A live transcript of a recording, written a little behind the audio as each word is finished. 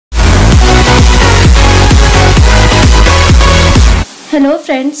Hello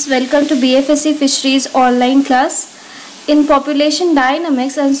friends, welcome to Bfsc Fisheries online class. In population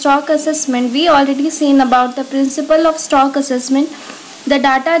dynamics and stock assessment, we already seen about the principle of stock assessment, the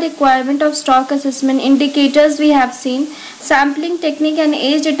data requirement of stock assessment, indicators we have seen, sampling technique and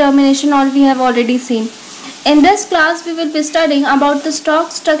age determination all we have already seen. In this class, we will be studying about the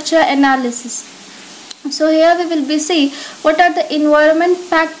stock structure analysis. So here we will be see what are the environment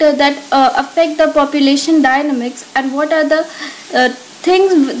factors that affect the population dynamics and what are the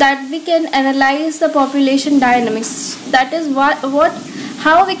things that we can analyze the population dynamics. That is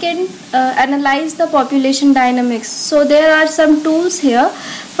how we can analyze the population dynamics. So there are some tools here.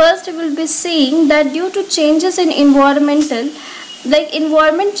 First we will be seeing that due to changes in environment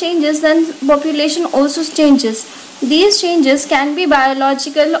changes, then population also changes. These changes can be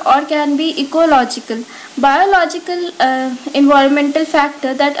biological or can be ecological. Biological environmental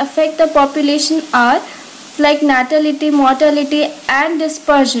factors that affect the population are like natality, mortality and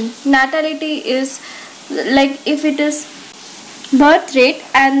dispersion. Natality is like if it is birth rate,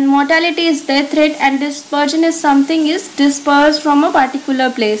 and mortality is death rate, and dispersion is something is dispersed from a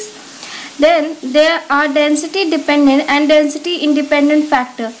particular place. Then there are density dependent and density independent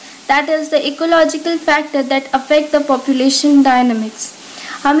factor. That is the ecological factor that affect the population dynamics.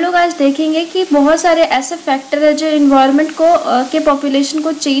 हम लोग आज देखेंगे कि बहुत सारे ऐसे factor है जो इन्वायरमेंट को के पॉपुलेशन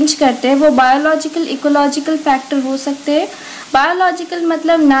को चेंज करते हैं. वो बायोलॉजिकल इकोलॉजिकल फैक्टर हो सकते हैं. बायोलॉजिकल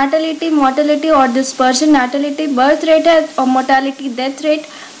मतलब नाटलिटी, मोर्टेलिटी और डिस्पर्शन. नाटलिटी बर्थ रेट है और मोर्टेलिटी डेथ रेट,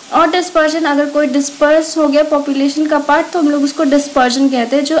 और डिस्पर्शन अगर कोई डिस्पर्स हो गया पॉपुलेशन का पार्ट तो हम लोग उसको डिस्पर्शन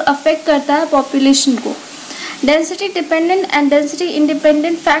कहते हैं, जो अफेक्ट करता है पॉपुलेशन को. Density dependent and density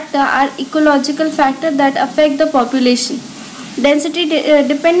independent factor are ecological factor that affect the population. Density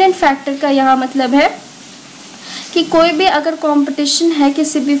dependent factor का यहाँ मतलब है कि कोई भी अगर कंपटीशन है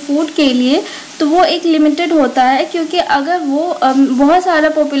किसी भी फूड के लिए तो वो एक लिमिटेड होता है, क्योंकि अगर वो बहुत सारा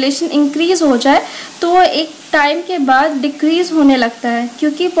पॉपुलेशन इंक्रीज हो जाए तो वो एक टाइम के बाद डिक्रीज होने लगता है,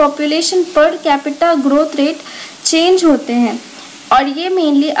 क्योंकि population per capita growth rate change होते हैं और ये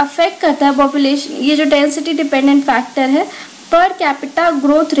मेनली अफेक्ट करता है पॉपुलेशन. ये जो डेंसिटी डिपेंडेंट फैक्टर है पर कैपिटा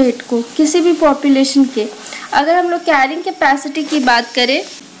ग्रोथ रेट को किसी भी पॉपुलेशन के. अगर हम लोग कैरिंग कैपेसिटी की बात करें,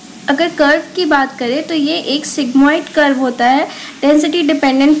 अगर कर्व की बात करें तो ये एक सिग्मोइड कर्व होता है डेंसिटी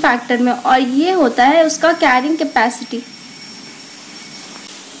डिपेंडेंट फैक्टर में, और ये होता है उसका कैरिंग कैपेसिटी.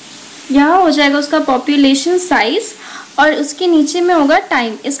 यहाँ हो जाएगा उसका पॉपुलेशन साइज और उसके नीचे में होगा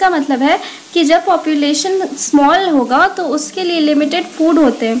टाइम. इसका मतलब है कि जब पॉपुलेशन स्मॉल होगा तो उसके लिए लिमिटेड फूड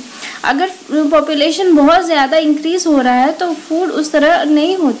होते हैं. अगर पॉपुलेशन बहुत ज़्यादा इंक्रीज हो रहा है तो फूड उस तरह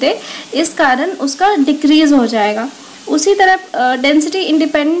नहीं होते, इस कारण उसका डिक्रीज हो जाएगा. उसी तरह डेंसिटी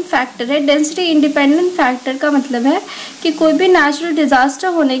इंडिपेंडेंट फैक्टर है. डेंसिटी इंडिपेंडेंट फैक्टर का मतलब है कि कोई भी नेचुरल डिजास्टर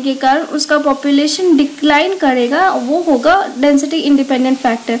होने के कारण उसका पॉपुलेशन डिक्लाइन करेगा, वो होगा डेंसिटी इंडिपेंडेंट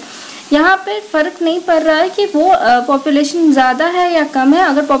फैक्टर. यहाँ पे फ़र्क नहीं पड़ रहा है कि वो पॉपुलेशन ज़्यादा है या कम है.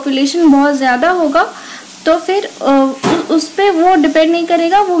 अगर पॉपुलेशन बहुत ज़्यादा होगा तो फिर उस पर वो डिपेंड नहीं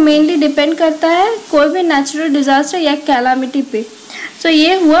करेगा, वो मेनली डिपेंड करता है कोई भी नेचुरल डिज़ास्टर या कैलामिटी पे. सो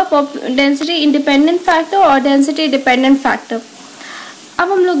ये हुआ डेंसिटी इंडिपेंडेंट फैक्टर और डेंसिटी डिपेंडेंट फैक्टर.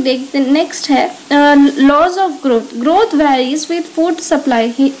 अब हम लोग देखते हैं नेक्स्ट है laws of growth. Growth varies with food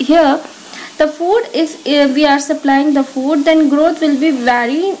supply. Here the food, if we are supplying the food, then growth will be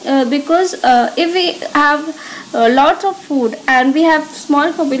varying because if we have lots of food and we have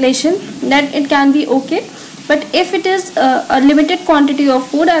small population, then it can be okay. But if it is a limited quantity of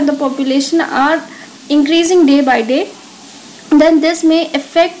food and the population are increasing day by day, then this may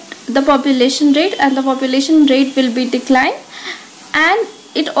affect the population rate and the population rate will be decline. And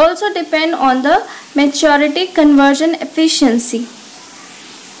it also depend on the maturity conversion efficiency.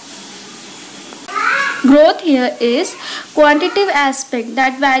 Growth here is quantitative aspect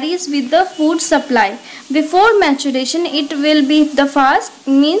that varies with the food supply. Before maturation it will be the fast,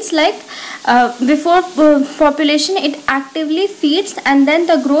 means like before population it actively feeds, and then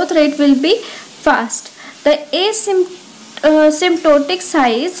the growth rate will be fast. The asymptotic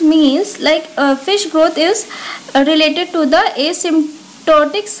size means like fish growth is related to the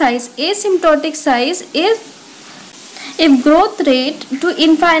asymptotic size. Asymptotic size is if growth rate to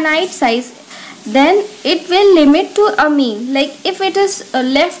infinite size, then it will limit to a mean. Like if it is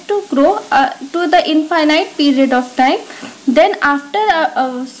left to grow to the infinite period of time, then after a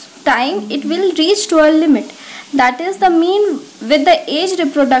time it will reach to a limit. That is the mean. With the age,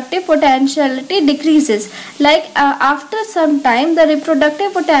 reproductive potentiality decreases. Like after some time the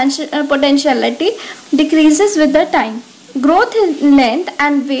reproductive potentiality decreases with the time. Growth in length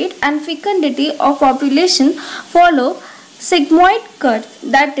and weight and fecundity of population follow sigmoid curve,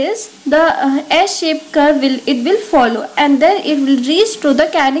 that is the S-shaped curve will follow, and then it will reach to the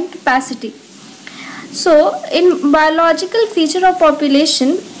carrying capacity. So in biological feature of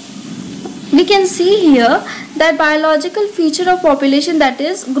population, we can see here that biological feature of population, that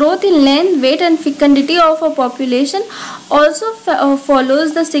is growth in length, weight and fecundity of a population, also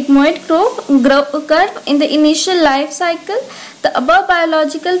follows the sigmoid curve in the initial life cycle. The above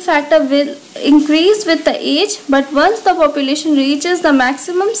biological factor will increase with the age, but once the population reaches the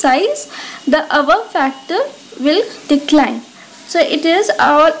maximum size, the above factor will decline. So it is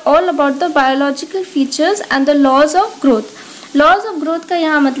all about the biological features and the laws of growth. Laws of growth का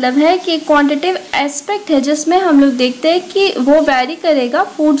यहाँ मतलब है कि quantitative aspect है जिसमें हम लोग देखते हैं कि वो वैरी करेगा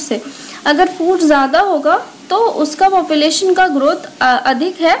फूड से. अगर फूड ज़्यादा होगा तो उसका पॉपुलेशन का ग्रोथ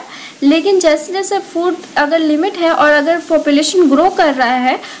अधिक है, लेकिन जैसे जैसे फूड अगर लिमिट है और अगर पॉपुलेशन ग्रो कर रहा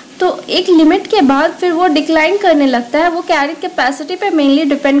है तो एक लिमिट के बाद फिर वो डिक्लाइन करने लगता है. वो कैरिंग कैपेसिटी पे मेनली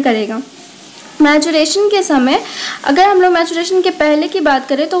डिपेंड करेगा. मैचुरेशन के समय, अगर हम लोग मैचुरेशन के पहले की बात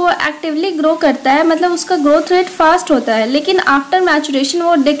करें तो वो एक्टिवली ग्रो करता है, मतलब उसका ग्रोथ रेट फास्ट होता है, लेकिन आफ्टर मैचुरेशन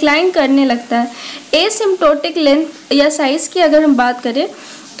वो डिक्लाइन करने लगता है. एसिम्प्टोटिक लेंथ या साइज़ की अगर हम बात करें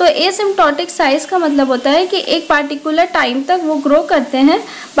तो एसिम्प्टोटिक साइज़ का मतलब होता है कि एक पार्टिकुलर टाइम तक वो ग्रो करते हैं,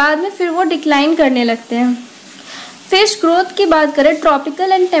 बाद में फिर वो डिक्लाइन करने लगते हैं. फिश ग्रोथ की बात करें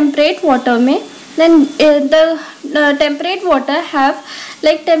ट्रॉपिकल एंड टेम्परेट वाटर में, then the temperate water have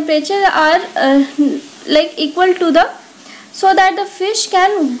like temperature are like equal to the, so that the fish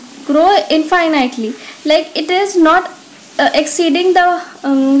can grow infinitely, like it is not exceeding the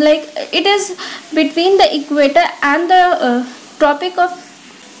like it is between the equator and the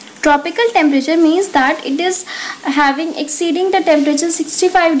tropical temperature, means that it is having exceeding the temperature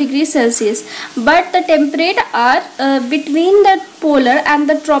 65 degrees Celsius, but the temperate are between the polar and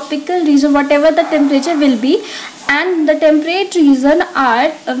the tropical region, whatever the temperature will be, and the temperate region are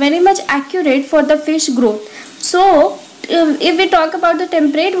very much accurate for the fish growth. So if we talk about the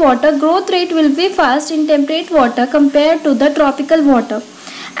temperate water, growth rate will be fast in temperate water compared to the tropical water.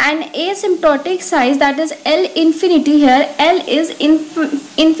 And asymptotic size, that is L infinity, here L is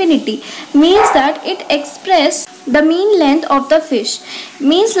infinity, means that it express the mean length of the fish,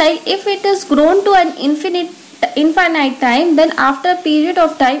 means like if it is grown to an infinite time, then after a period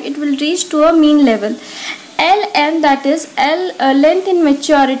of time it will reach to a mean level. Ln, that is L length in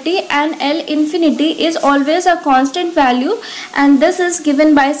maturity, and L infinity is always a constant value, and this is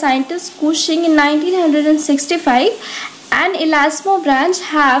given by scientist Cushing in 1965. And elasmo branch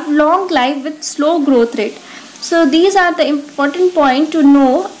have long life with slow growth rate. So these are the important point to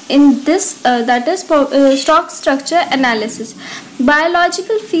know in this that is stock structure analysis.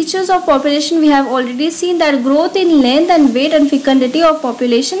 Biological features of population, we have already seen that growth in length and weight and fecundity of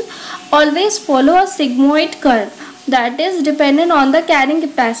population always follow a sigmoid curve, that is dependent on the carrying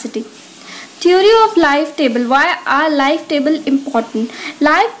capacity. Theory of life table. Why are life table important?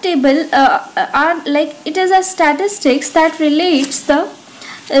 Life table are like, it is a statistics that relates the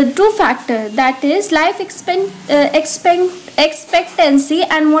two factor, that is life expectancy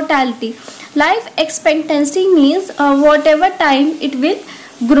and mortality. Life expectancy means whatever time it will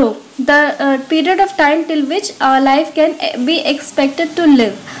grow, the period of time till which life can be expected to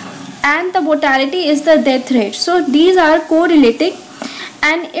live, and the mortality is the death rate. So these are correlating,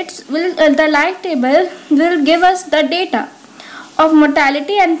 and the life table will give us the data of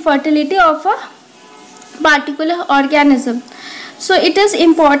mortality and fertility of a particular organism. So it is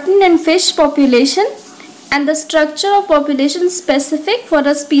important in fish population, and the structure of population specific for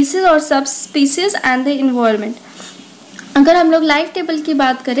a species or subspecies and the environment. अगर हम लोग life table की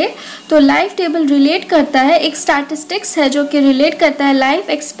बात करें तो life table relate करता है, एक स्टैटिस्टिक्स है जो कि रिलेट करता है लाइफ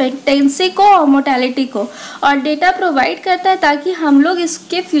एक्सपेक्टेंसी को और मोर्टेलिटी को, और डेटा प्रोवाइड करता है ताकि हम लोग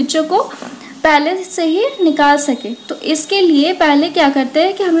इसके फ्यूचर को पहले से ही निकाल सके। तो इसके लिए पहले क्या करते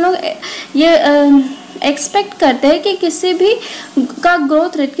हैं कि हम लोग ये एक्सपेक्ट करते हैं कि किसी भी का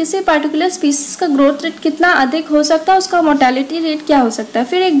ग्रोथ रेट, किसी पार्टिकुलर स्पीसीज का ग्रोथ रेट कितना अधिक हो सकता है, उसका मोर्टेलिटी रेट क्या हो सकता है,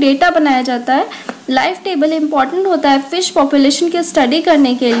 फिर एक डेटा बनाया जाता है। लाइफ टेबल इम्पॉर्टेंट होता है फिश पॉपुलेशन की स्टडी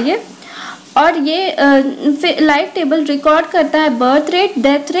करने के लिए, और ये लाइफ टेबल रिकॉर्ड करता है बर्थ रेट,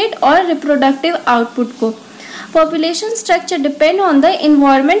 डेथ रेट और रिप्रोडक्टिव आउटपुट को। Population structure depend on the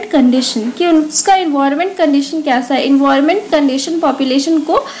environment condition, कि उसका इन्वायरमेंट कंडीशन कैसा है। इन्वायरमेंट कंडीशन पॉपुलेशन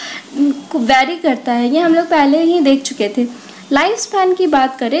को वैरी करता है, ये हम लोग पहले ही देख चुके थे। लाइफ स्पैन की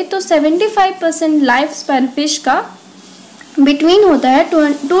बात करें तो 75% लाइफ स्पैन फिश का बिटवीन होता है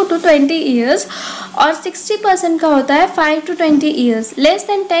 2 to 20 ईयर्स और 60% का होता है 5 to 20 ईयर्स। लेस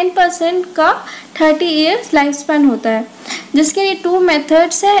देन 10% का 30 ईयर्स लाइफ स्पैन होता है, जिसके लिए 2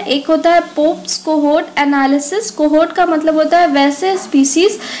 मेथड्स है। एक होता है पोप्स कोहोर्ट एनालिसिस। कोहोर्ट का मतलब होता है वैसे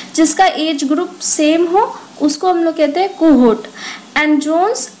स्पीसीज जिसका एज ग्रुप सेम हो, उसको हम लोग कहते हैं cohort. And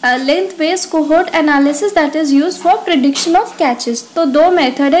Jones length based cohort analysis that is use for prediction of catches. तो 2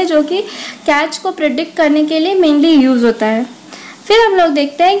 मेथड है जो कि कैच को प्रिडिक्ट करने के लिए मेनली यूज होता है। फिर हम लोग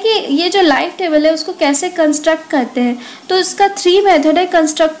देखते हैं कि ये जो लाइफ टेबल है उसको कैसे कंस्ट्रक्ट करते हैं। तो इसका 3 मेथड है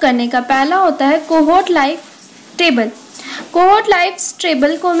कंस्ट्रक्ट करने का। पहला होता है cohort life table. Cohort life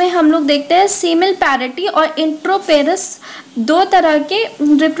table को में हम लोग देखते हैं सेमेलपैरिटी और इंट्रोपेरस 2 तरह के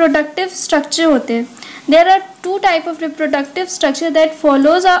रिप्रोडक्टिव स्ट्रक्चर होते हैं। There are 2 type of reproductive structure that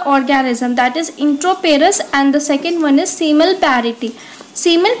follows our organism, that is introperous, and the second one is semelparity.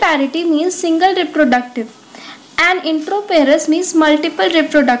 Semelparity means single reproductive and introperous means multiple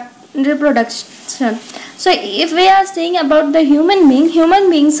reproduction. So if we are saying about the human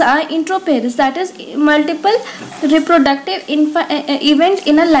beings are introperous, that is multiple reproductive event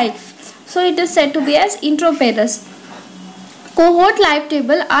in a life. So it is said to be as introperous. Cohort life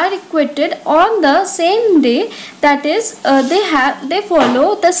table are equated on the same day, that is they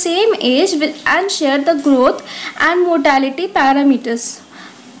follow the same age and share the growth and mortality parameters,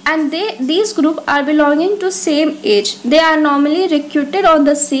 and these group are belonging to same age. They are normally recruited on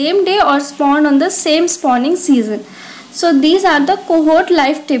the same day or spawn on the same spawning season. So these are the cohort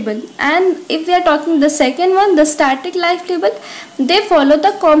life table. And if we are talking the second one, the static life table, they follow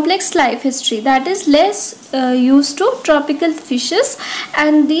the complex life history, that is less used to tropical fishes,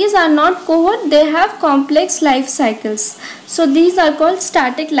 and these are not cohort, they have complex life cycles. So these are called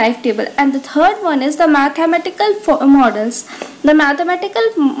static life table. And the third one is the mathematical models. The mathematical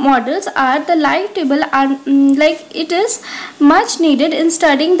models are the life table are like it is much needed in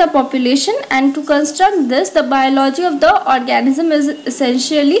studying the population, and to construct this the biology of the organism is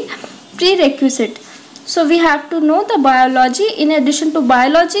essentially prerequisite. So we have to know the biology. In addition to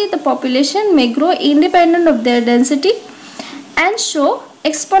biology, the population may grow independent of their density and show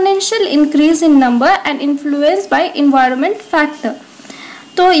exponential increase in number and influenced by environment factor.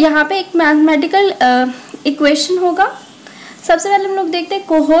 तो यहाँ पे एक mathematical equation होगा। सबसे पहले हम लोग देखते हैं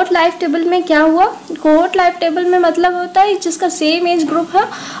कोहोर्ट लाइफ टेबल में क्या हुआ। कोहोर्ट लाइफ टेबल में मतलब होता है जिसका सेम एज ग्रुप है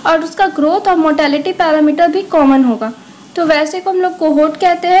और उसका ग्रोथ और मोर्टेलिटी पैरामीटर भी कॉमन होगा, तो वैसे को हम लोग कोहोर्ट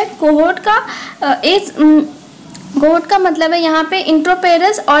कहते हैं। कोहोर्ट का मतलब है यहाँ पे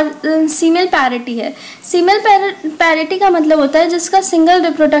इंट्रोपेरस और सेमेलपैरिटी है। सेमेलपैरिटी का मतलब होता है जिसका सिंगल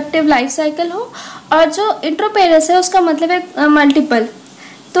रिप्रोडक्टिव लाइफ साइकिल हो, और जो इंट्रोपेरस है उसका मतलब है मल्टीपल।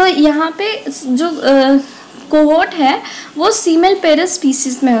 तो यहाँ पे जो कोहोर्ट है वो सेमेलपेरस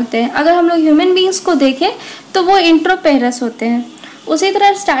स्पीसीज में होते हैं। अगर हम लोग ह्यूमन बींग्स को देखें तो वो इंट्रोपेरस होते हैं। उसी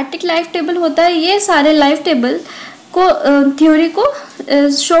तरह स्टैटिक लाइफ टेबल होता है। ये सारे लाइफ टेबल को थ्योरी को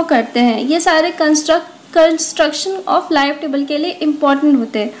शो करते हैं। ये सारे कंस्ट्रक्शन ऑफ लाइफ टेबल के लिए इम्पॉर्टेंट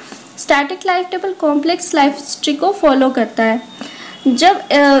होते हैं। Static life table complex life history को फॉलो करता है। जब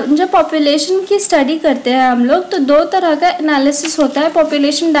पॉपुलेशन की स्टडी करते हैं हम लोग तो 2 तरह का एनालिसिस होता है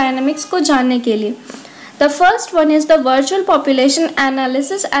पॉपुलेशन डायनामिक्स को जानने के लिए। The first one is the virtual population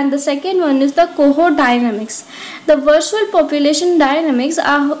analysis and the second one is the cohort dynamics. The virtual population dynamics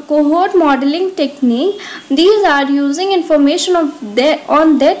are cohort modeling technique. These are using information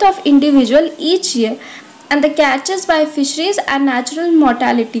on death of individual each year and the catches by fisheries and natural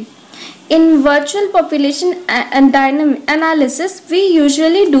mortality. In virtual population and dynamic analysis, we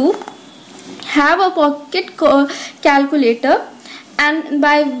usually do have a pocket calculator, and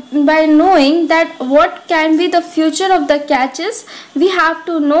by knowing that what can be the future of the catches, we have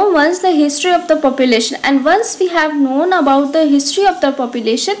to know once the history of the population, and once we have known about the history of the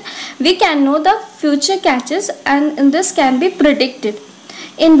population, we can know the future catches, and this can be predicted.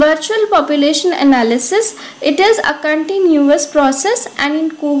 In virtual population analysis, it is a continuous process, and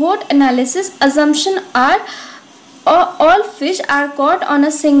in cohort analysis, assumption are all fish are caught on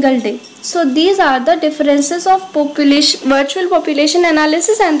a single day. So these are the differences of virtual population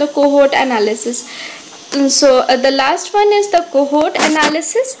analysis and the cohort analysis. So the last one is the cohort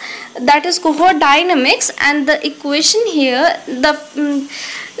analysis, that is cohort dynamics, and the equation here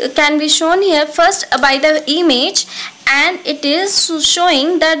can be shown here first by the image, and it is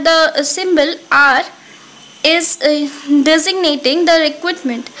showing that the symbol R is designating the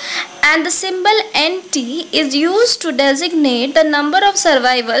recruitment, and the symbol NT is used to designate the number of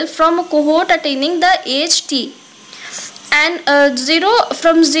survival from a cohort attaining the age T, and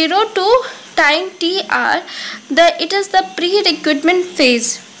from 0 to time TR, it is the pre-recruitment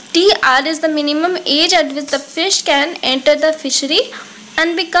phase. TR is the minimum age at which the fish can enter the fishery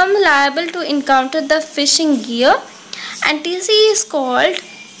and become liable to encounter the fishing gear, and TC is called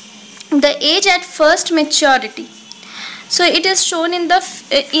the age at first maturity. So it is shown in the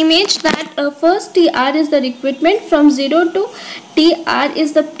image that first TR is the recruitment from 0 to TR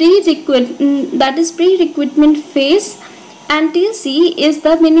is the pre-recruitment phase, and TC is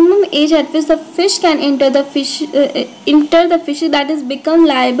the minimum age at which the fish can enter the fishery, that is become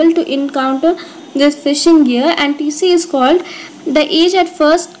liable to encounter this fishing gear, and TC is called the age at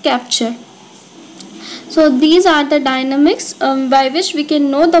first capture. So these are the dynamics by which we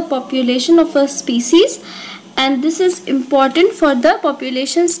can know the population of a species, and this is important for the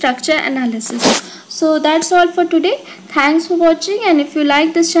population structure analysis. So that's all for today. Thanks for watching, and if you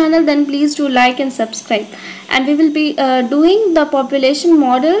like this channel then please do like and subscribe, and we will be doing the population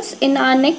models in our next